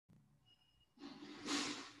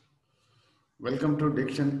Welcome to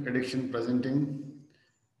Diction Addiction presenting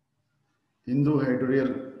Hindu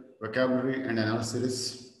Editorial Vocabulary and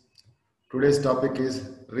Analysis. Today's topic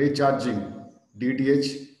is recharging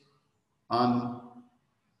DTH on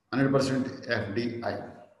 100%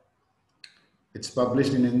 FDI. It's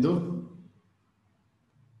published in Hindu,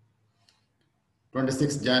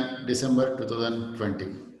 26 December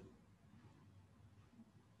 2020.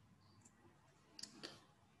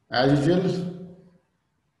 As usual,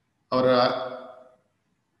 our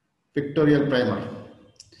pictorial primer.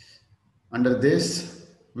 Under this,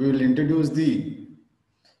 we will introduce the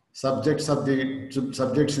subjects in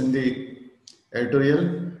the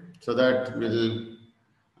editorial so that we'll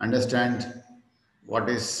understand who are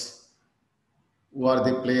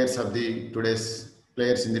the players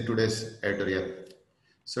in the today's editorial.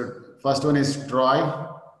 So first one is TROI,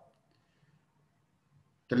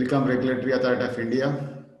 Telecom Regulatory Authority of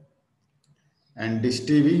India, and Dish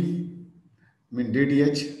TV,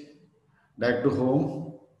 DTH, Direct to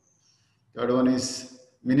Home. Third one is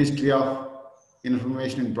Ministry of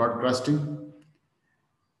Information and Broadcasting,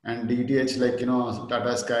 and DTH,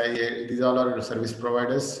 Tata Sky. These all are service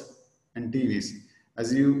providers and TVs.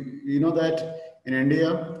 As you know that in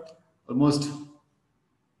India, almost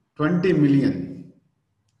 20 million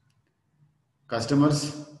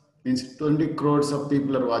customers, means 20 crores of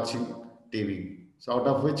people are watching TV. So out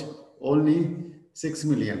of which only 6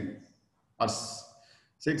 million or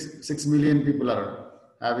 6 million people are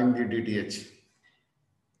having the DTH.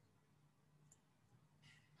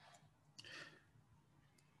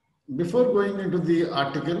 Before going into the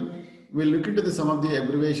article, we'll look into some of the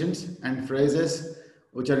abbreviations and phrases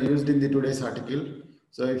which are used in the today's article.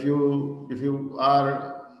 So if you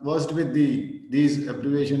are versed with these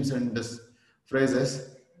abbreviations and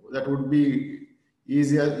phrases, that would be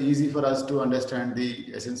easy for us to understand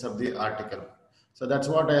the essence of the article. So that's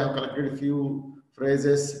what I have collected a few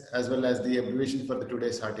phrases as well as the abbreviation for the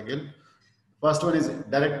today's article. First one is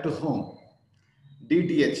direct to home.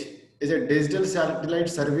 DTH is a digital satellite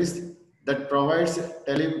service that provides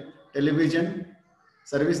television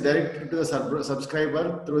service directly to the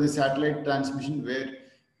subscriber through the satellite transmission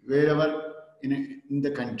wherever in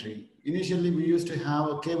the country. Initially, we used to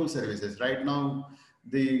have cable services. Right now,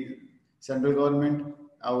 the central government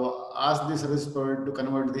asked the service provider to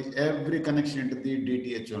convert every connection into the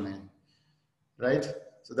DTH only. Right?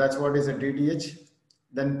 So that's what is a DTH.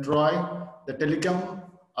 Then TROI, the Telecom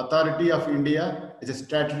Authority of India, is a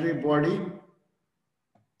statutory body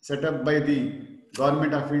set up by the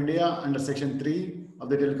Government of India under Section 3 of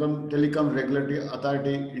the Telecom Regulatory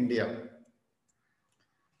Authority India.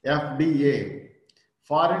 FDA,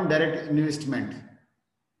 Foreign Direct Investment.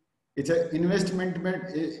 It's an investment.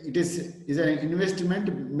 It is an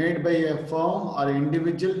investment made by a firm or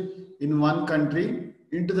individual in one country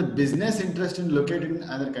into the business interest located in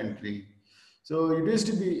another country. So it used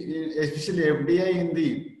to be, especially FDI in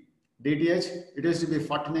the DTH, it used to be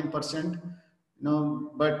 49%.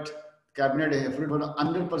 But cabinet approved for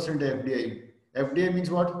 100% FDI. FDI means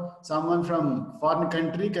what? Someone from foreign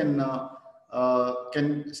country can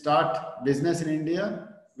start business in India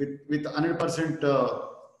with 100%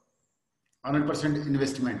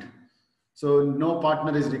 investment. So no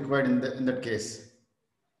partner is required in that case.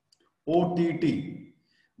 OTT.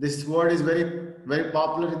 This word is very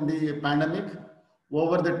popular in the pandemic.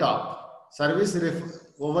 Over the top service.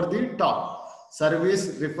 Over the top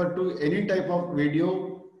service refer to any type of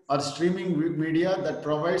video or streaming media that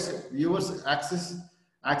provides viewers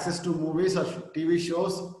access to movies or TV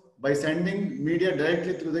shows by sending media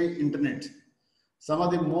directly through the internet. Some of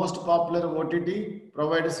the most popular OTT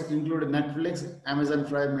providers include Netflix, Amazon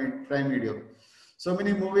Prime Video. So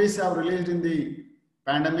many movies have released in the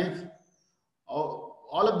pandemic.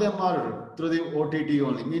 All of them are through the OTT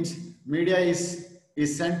only. Means media is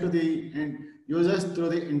sent to the users through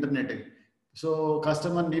the internet. So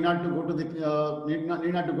customer need not to go to the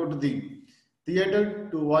theater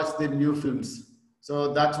to watch the new films.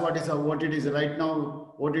 So that's what it is right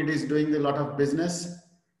now. OTT is doing a lot of business.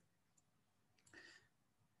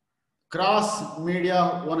 Cross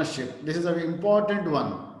media ownership. This is an important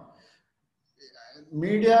one.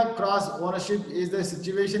 Media cross ownership is the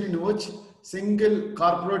situation in which single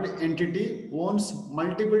corporate entity owns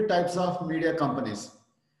multiple types of media companies.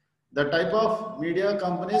 The type of media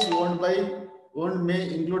companies owned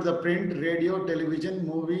may include the print, radio, television,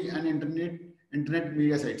 movie, and internet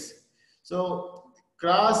media sites. So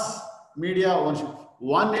cross media ownership.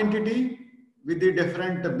 One entity with the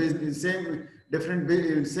different business, same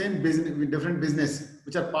business with different business,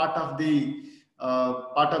 which are part of the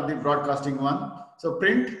broadcasting one. So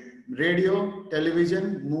print, radio,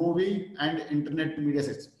 television, movie, and internet media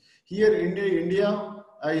sites. Here, India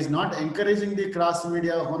is not encouraging the cross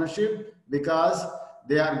media ownership because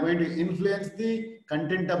they are going to influence the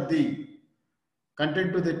content to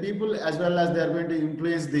the people, as well as they are going to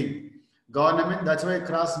influence the government. That's why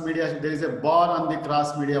cross media, there is a bar on the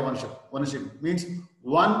cross media ownership means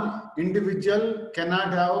one individual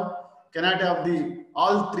cannot have the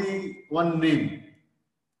all three one name.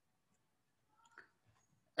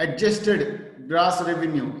 Adjusted gross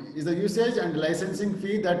revenue is the usage and licensing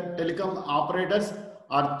fee that telecom operators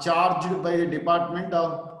are charged by the Department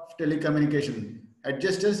of Telecommunication.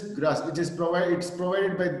 Adjusted gross, it's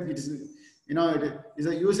provided by, it is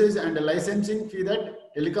a usage and a licensing fee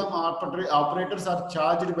that telecom operators are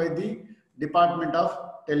charged by the Department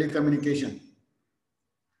of Telecommunication.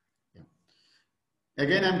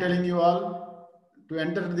 Again, I'm telling you all to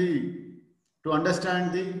understand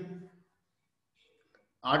the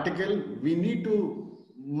article, we need to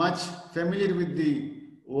much familiar with the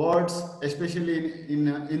words, especially in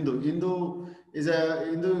Hindu. Hindu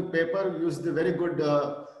paper used the very good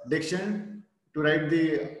diction to write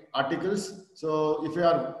the articles. So if you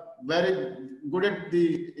are very good at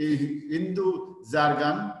the Hindu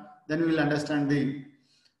jargon, then we will understand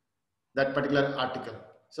that particular article.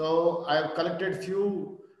 So I have collected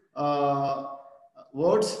few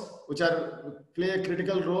words which play a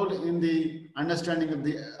critical role in the understanding of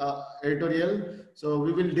the editorial. So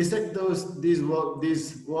we will dissect these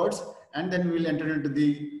words and then we will enter into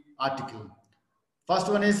the article. First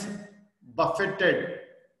one is buffeted.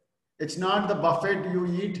 It's not the buffet you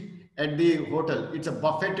eat at the hotel. It's a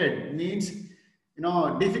buffeted, means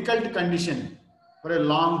difficult condition for a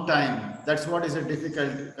long time. That's what is a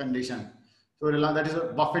difficult condition. So that is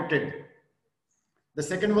a buffeted. The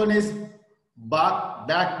second one is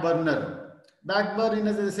back burner. Back burner in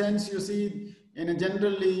the sense, you see,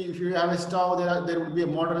 generally, if you have a stove, there would be a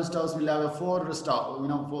modern stoves will have a 4 stove,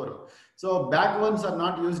 4. So back ones are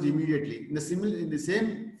not used immediately. In the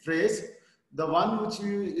same phrase, the one which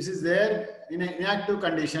is there in an inactive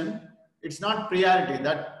condition, it's not priority.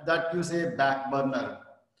 That you say back burner.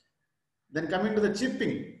 Then coming to the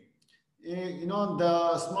chipping,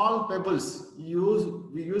 the small pebbles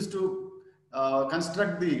we used to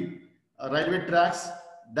construct the railway tracks,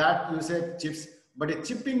 that you say chips. But a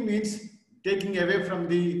chipping means taking away from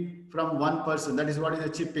one person. That is what is a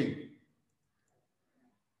chipping.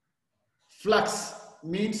 Flux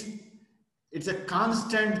means it's a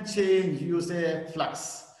constant change. You say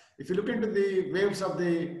flux. If you look into the waves of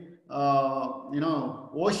the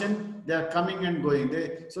ocean, they are coming and going.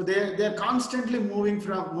 They are constantly moving.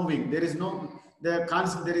 There is no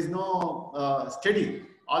steady.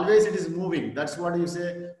 Always it is moving. That's what you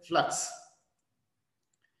say flux.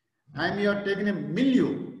 And you are taking a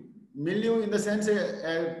milieu. Milieu in the sense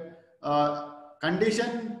a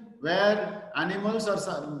condition where animals or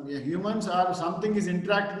humans or something is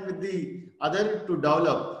interacting with the other to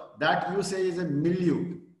develop. That you say is a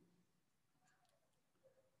milieu.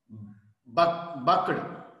 Bucked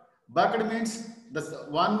means the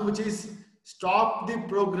one which is stop the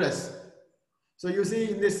progress. So you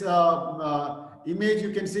see in this image,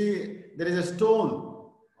 you can see there is a stone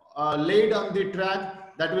laid on the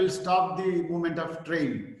track that will stop the movement of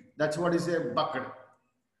train. That's what is a bucket.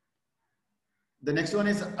 The next one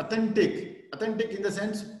is authentic. Authentic in the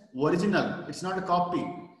sense original. It's not a copy.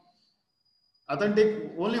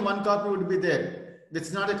 Authentic, only one copy would be there.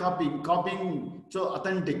 It's not a copy. Copying, so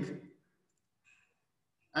authentic.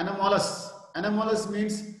 Anomalous. Anomalous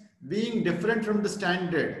means being different from the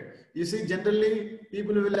standard. You see, generally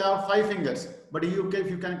people will have 5 fingers, but if you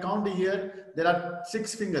can count here, there are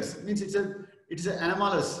 6 fingers. It means it's an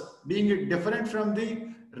anomalous. Being different from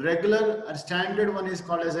the regular and standard one is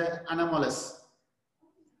called as an anomalous.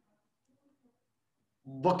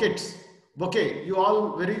 Buckets. Bouquet. You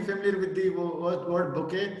all very familiar with the word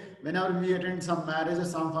bouquet. Whenever we attend some marriage or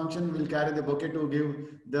some function, we'll carry the bouquet to give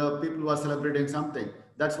the people who are celebrating something.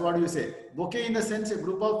 That's what you say. Bouquet in the sense a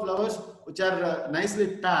group of flowers which are nicely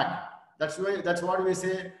packed. That's what we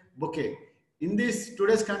say bouquet. In this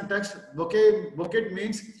today's context, bouquet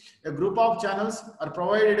means a group of channels are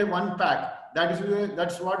provided a one pack.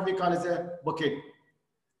 That's what we call as a bouquet.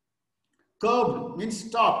 Curbed means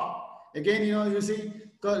stop. Again, you see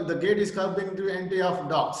the gate is curbing to entry of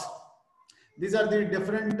dogs. These are the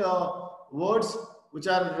different words which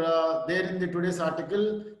are there in the today's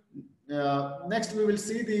article. Next we will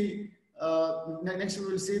see the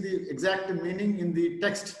exact meaning in the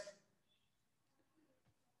text.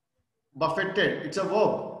 Buffeted, it's a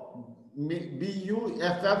verb.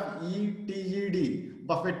 B-U-F-F-E-T-E-D.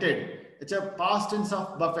 Buffeted. It's a past tense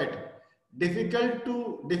of buffet. Difficult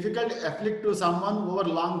afflict to someone over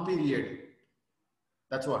long period.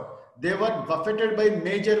 That's what. They were buffeted by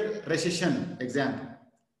major recession. Example.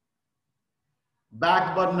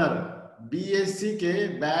 Back burner.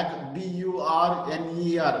 B-A-C-K, back,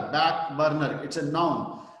 B-U-R-N-E-R, back burner. It's a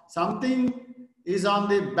noun. Something is on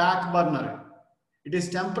the back burner. It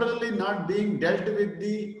is temporarily not being dealt with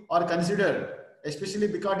or considered, especially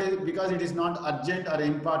because it is not urgent or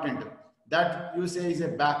important. That you say is a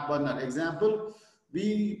back burner. Example,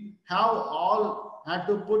 we have all had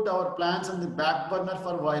to put our plans on the back burner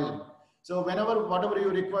for a while. So whenever, whatever you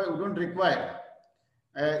require, you don't require,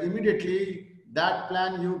 immediately that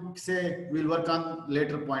plan you say will work on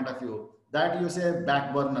later point of view. That you say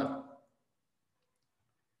back burner.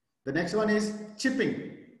 The next one is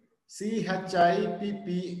chipping. C-H-I-P-P-I-N-G,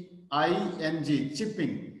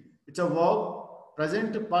 chipping. It's a verb,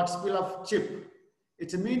 present participle of chip.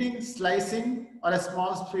 Its meaning slicing or a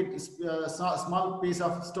small piece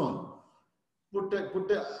of stone. Put a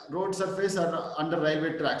road surface or under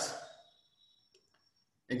railway tracks.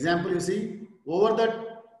 Example, you see, over the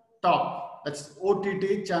top, that's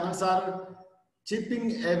OTT channels are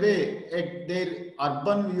chipping away at their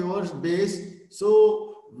urban viewers base,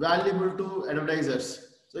 so valuable to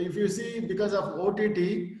advertisers. So if you see, because of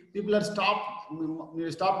OTT, people are stop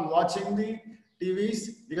watching the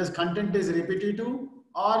TVs because content is repetitive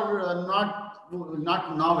or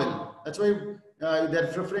not novel. That's why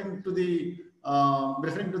they're referring to the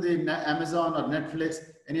Amazon or Netflix,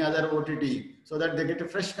 any other OTT, so that they get a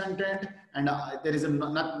fresh content and there is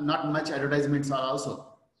not much advertisements are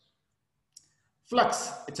also.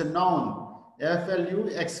 Flux, it's a noun.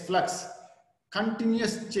 F-L-U-X, flux,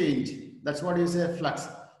 continuous change. That's what you say, flux.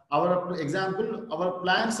 Our example, our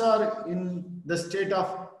plans are in the state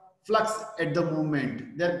of flux at the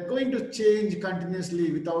moment. They're going to change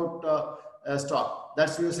continuously without stop.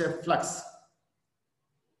 That's what you say, flux.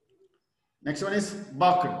 Next one is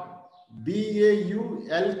bucked.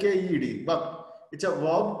 B-A-U-L-K-E-D, bucked. It's a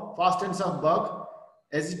verb, past tense of buck,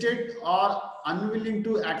 hesitate or unwilling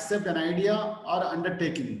to accept an idea or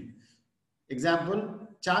undertaking. Example,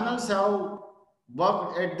 channels have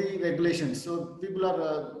bucked at the regulations. So people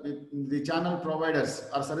are, the channel providers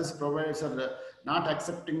or service providers are not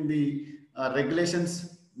accepting the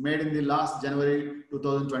regulations made in the last January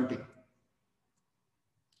 2020.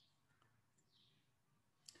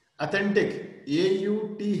 Authentic,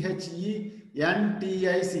 A-U-T-H-E-N-T-I-C,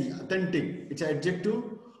 authentic. It's an adjective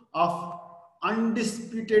of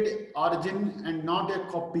undisputed origin and not a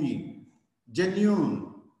copy.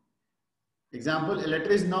 Genuine. Example, a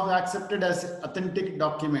letter is now accepted as authentic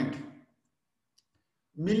document.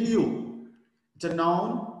 Milieu, it's a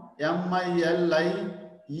noun, M-I-L-I-E-U-E,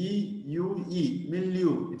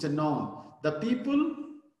 milieu, it's a noun. The people,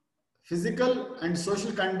 physical and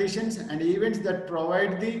social conditions and events that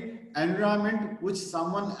provide the environment which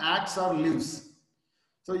someone acts or lives.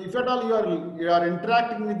 So if at all you are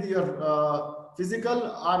interacting with your physical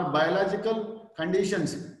or biological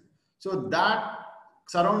conditions, so that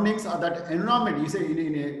surroundings or that environment, you say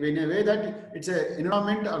in a way that it's an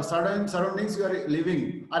environment or surroundings you are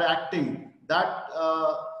living or acting, that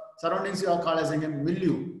surroundings you are called as a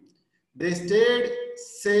milieu. They stayed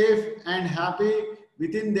safe and happy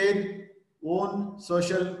within their own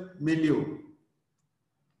social milieu.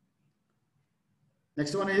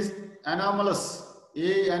 Next one is anomalous.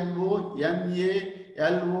 A-N-O-M-A-L-O-U-S.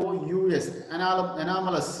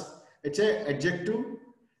 Anomalous. It's an adjective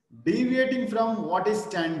deviating from what is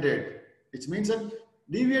standard. It means that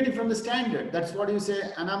deviating from the standard. That's what you say,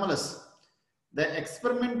 anomalous. The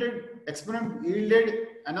experiment yielded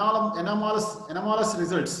anomalous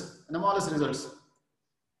results.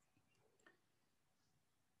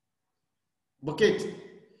 Bouquet.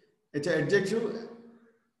 It's an adjective,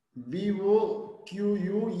 B-O-Q-U-E-T-E-S,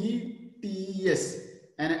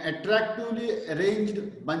 an attractively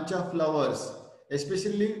arranged bunch of flowers,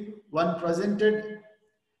 especially one presented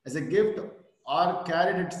as a gift or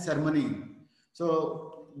carried at ceremony.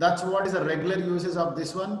 So that's what is the regular uses of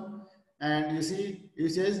this one. And you see, he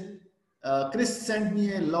says, Chris sent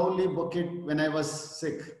me a lovely bouquet when I was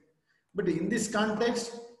sick. But in this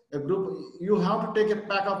context, a group, you have to take a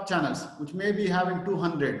pack of channels, which may be having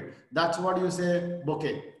 200. That's what you say,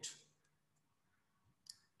 bouquet.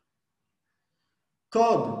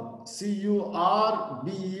 Curb,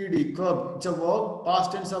 C-U-R-B-E-D, curb. It's a verb,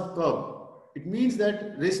 past tense of curb. It means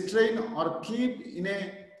that restrain or keep in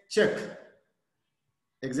a check.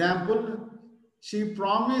 Example, she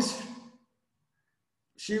promised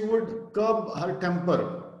she would curb her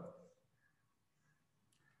temper.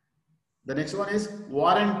 The next one is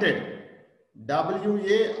warranted.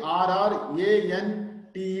 W-A-R-R-A-N-T-E-D.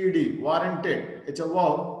 Warranted. It's a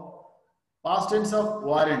verb. Past tense of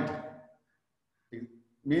warrant.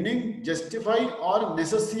 meaning justify or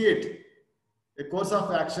necessitate a course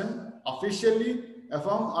of action, officially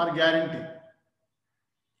affirm or guarantee.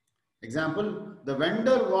 Example, the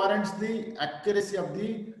vendor warrants the accuracy of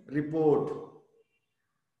the report.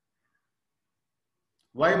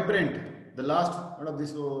 Vibrant, the last part of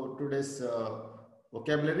this today's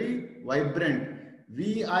vocabulary, vibrant.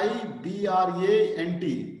 V-I-B-R-A-N-T,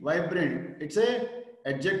 vibrant. It's a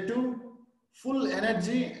adjective, full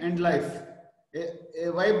energy and life. A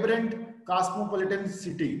vibrant cosmopolitan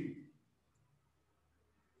city.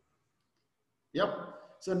 Yep.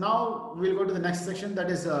 So now we'll go to the next section, that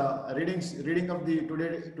is reading of the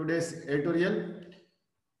today's editorial.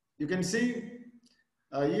 You can see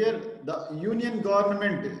here the union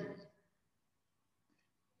government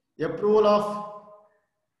approval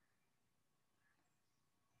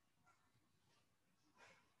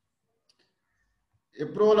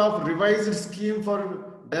of revised scheme for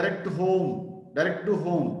direct to home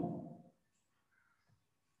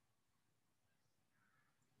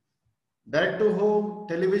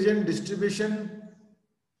television distribution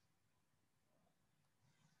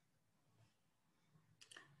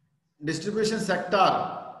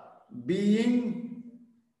sector beginning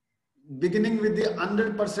with the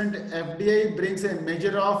 100% FDI brings a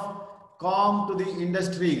measure of calm to the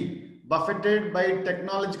industry, buffeted by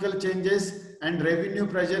technological changes and revenue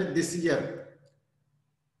pressure this year.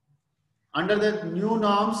 Under the new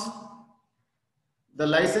norms, the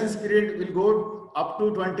license period will go up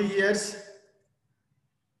to 20 years.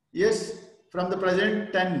 Yes, from the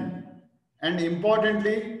present 10. And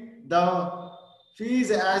importantly, the fees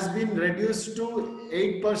has been reduced to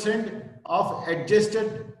 8% of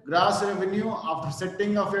adjusted gross revenue after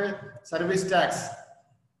setting of a service tax.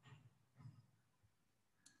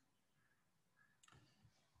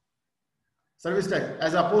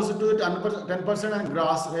 As opposed to 10% on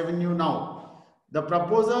gross revenue now. The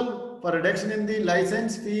proposal for reduction in the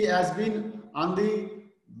license fee has been on the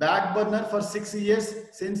back burner for 6 years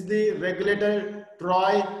since the regulator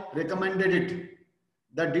Troy recommended it.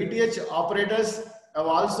 The DTH operators have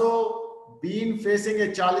also been facing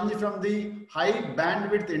a challenge from the high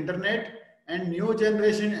bandwidth internet and new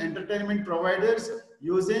generation entertainment providers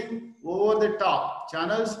using over-the-top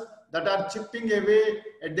channels that are chipping away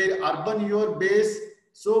at their urban viewer base,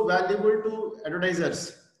 so valuable to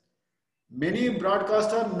advertisers. Many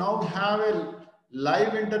broadcasters now have a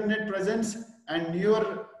live internet presence and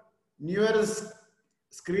newer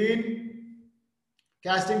screen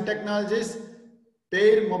casting technologies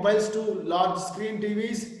pair mobiles to large screen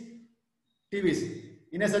TVs.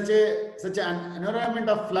 In such an environment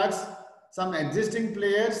of flux, some existing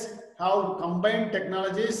players have combined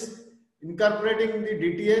technologies incorporating the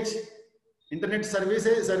DTH, internet service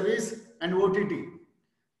and OTT.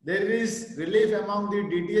 There is relief among the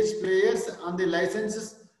DTH players on the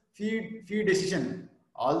licenses fee decision.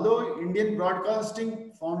 Although Indian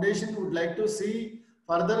Broadcasting Foundation would like to see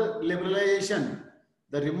further liberalization,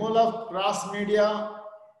 the removal of cross-media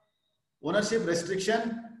ownership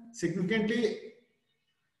restriction significantly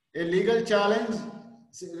a legal challenge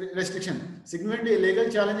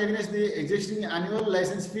against the existing annual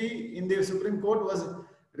license fee in the Supreme Court was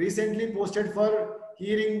recently posted for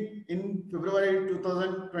hearing in February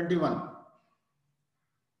 2021.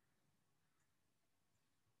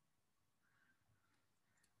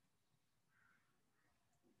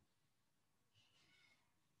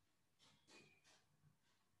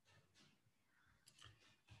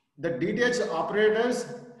 The DTH operators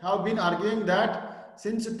have been arguing that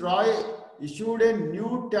since Troy issued a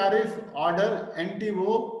new tariff order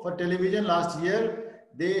NTO for television last year,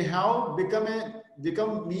 they have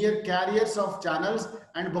become mere carriers of channels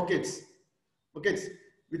and buckets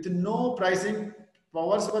with no pricing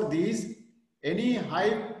powers for these. Any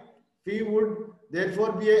high fee would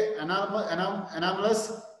therefore be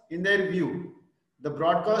anomalous in their view. The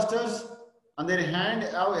broadcasters, on their hand,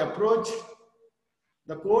 have approached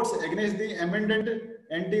the courts against the amended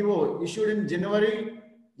NTO issued in January,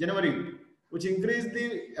 which increased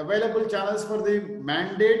the available channels for the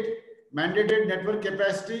mandated network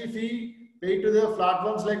capacity fee paid to the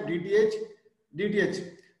platforms like DTH,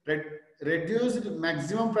 reduced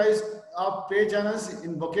maximum price of pay channels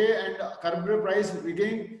in bouquet and curbed price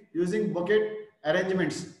again using bucket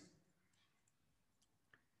arrangements.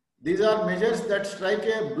 These are measures that strike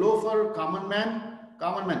a blow for common man.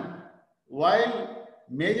 While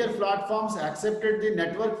major platforms accepted the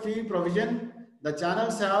network fee provision, the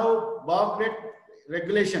channels have balked at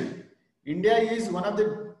regulation. India is one of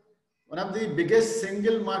the biggest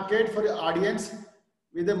single market for audience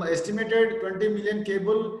with an estimated 20 million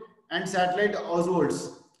cable and satellite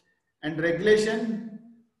households, and regulation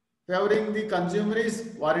favoring the consumer is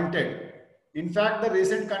warranted. In fact, the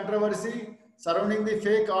recent controversy surrounding the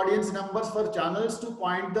fake audience numbers for channels to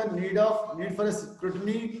point the need for a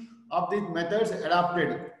scrutiny of the methods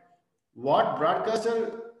adopted. What broadcaster,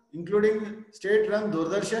 including state-run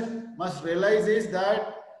Doordarshan, must realize is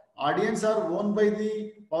that audience are owned by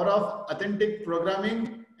the power of authentic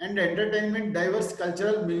programming and entertainment diverse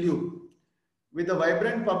cultural milieu. With a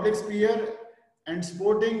vibrant public sphere and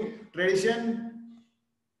tradition,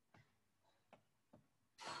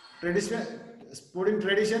 sporting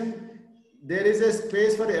tradition, there is a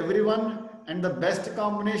space for everyone, and the best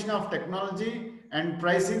combination of technology and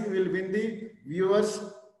pricing will win the viewers'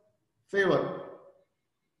 favor.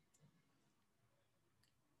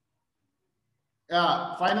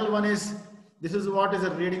 Final one is, this is what is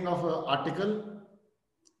a reading of an article.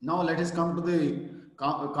 Now let us come to the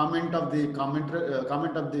comment of the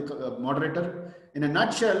moderator. In a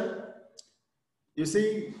nutshell, you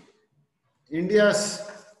see, India's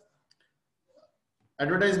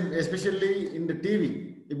advertising, especially in the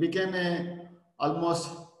TV, it became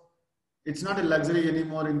it's not a luxury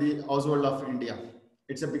anymore in the household of India.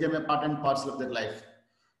 It's become a part and parcel of their life.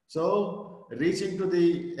 So reaching to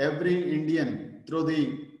the every Indian through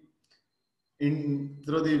the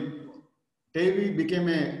TV became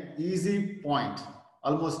a easy point.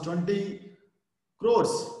 Almost 20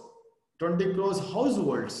 crores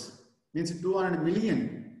households, means 200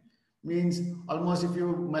 million, means almost, if you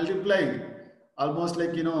multiply, almost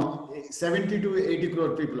like 70 to 80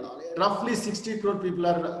 crore people, roughly 60 crore people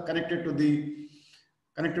are connected to the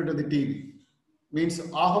TV, means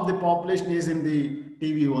half of the population is in the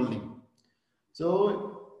TV only.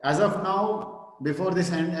 So as of now, before this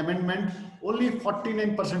amendment, only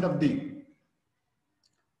 49% of the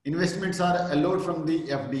investments are allowed from the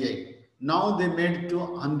FDI. Now they made to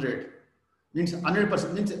 100. Means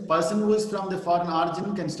 100%. Means a person who is from the foreign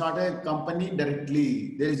origin can start a company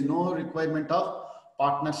directly. There is no requirement of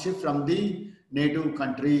partnership from the native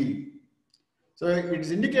country. So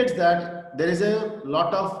it indicates that there is a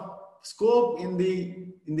lot of scope in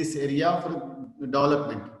this area for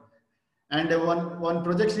development. And one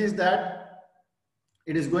projection is that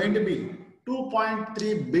it is going to be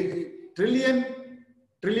 2.3 trillion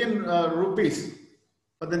rupees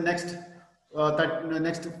for the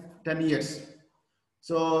next 10 years.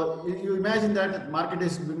 So you imagine that market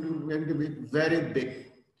is going to be very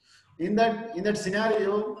big. In that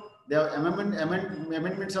scenario, the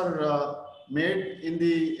amendments are made in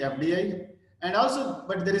the FDI, and also,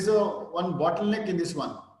 but there is one bottleneck in this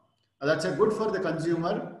one. That's a good for the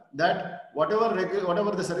consumer, that whatever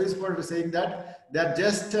the service provider is saying, that they are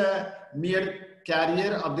just a mere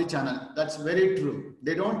carrier of the channel. That's very true.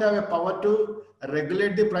 They don't have a power to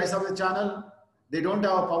regulate the price of the channel. They don't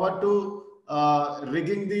have a power to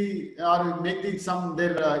rigging or make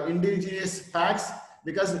their indigenous packs,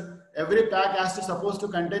 because every pack has to supposed to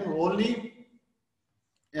contain only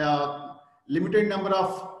limited number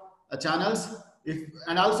of channels.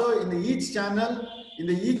 And also in each channel, in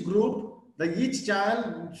each group, each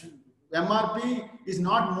channel MRP is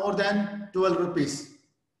not more than 12 rupees.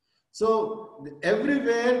 So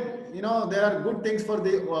everywhere, there are good things for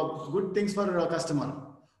a customer.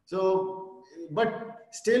 So, but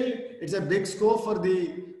still, it's a big scope for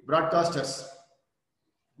the broadcasters.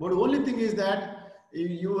 But the only thing is that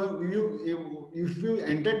if you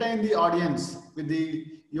entertain the audience with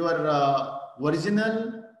your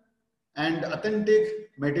original and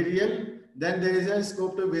authentic material, then there is a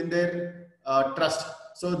scope to win their trust.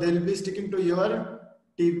 So they will be sticking to your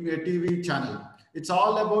TV channel. It's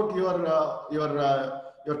all about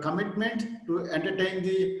your commitment to entertain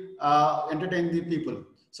the people.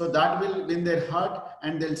 So that will win their heart,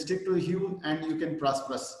 and they'll stick to you, and you can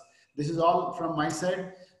prosper. This is all from my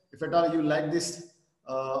side. If at all you like this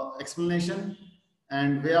explanation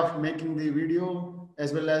and way of making the video,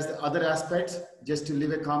 as well as the other aspects, just to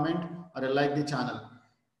leave a comment or like the channel.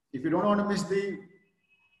 If you don't want to miss the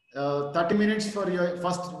 30 minutes for your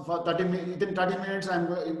within 30 minutes,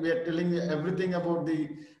 we are telling you everything about the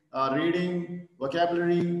reading,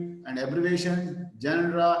 vocabulary, and abbreviation,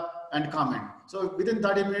 genre, and comment. So within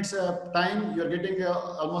 30 minutes time, you're getting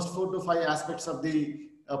almost 4 to 5 aspects of the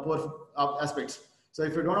aspects. So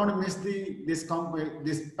if you don't want to miss this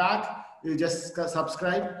pack, you just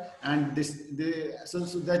subscribe, and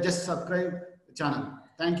just subscribe channel.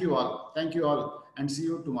 Thank you all, and see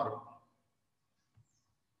you tomorrow.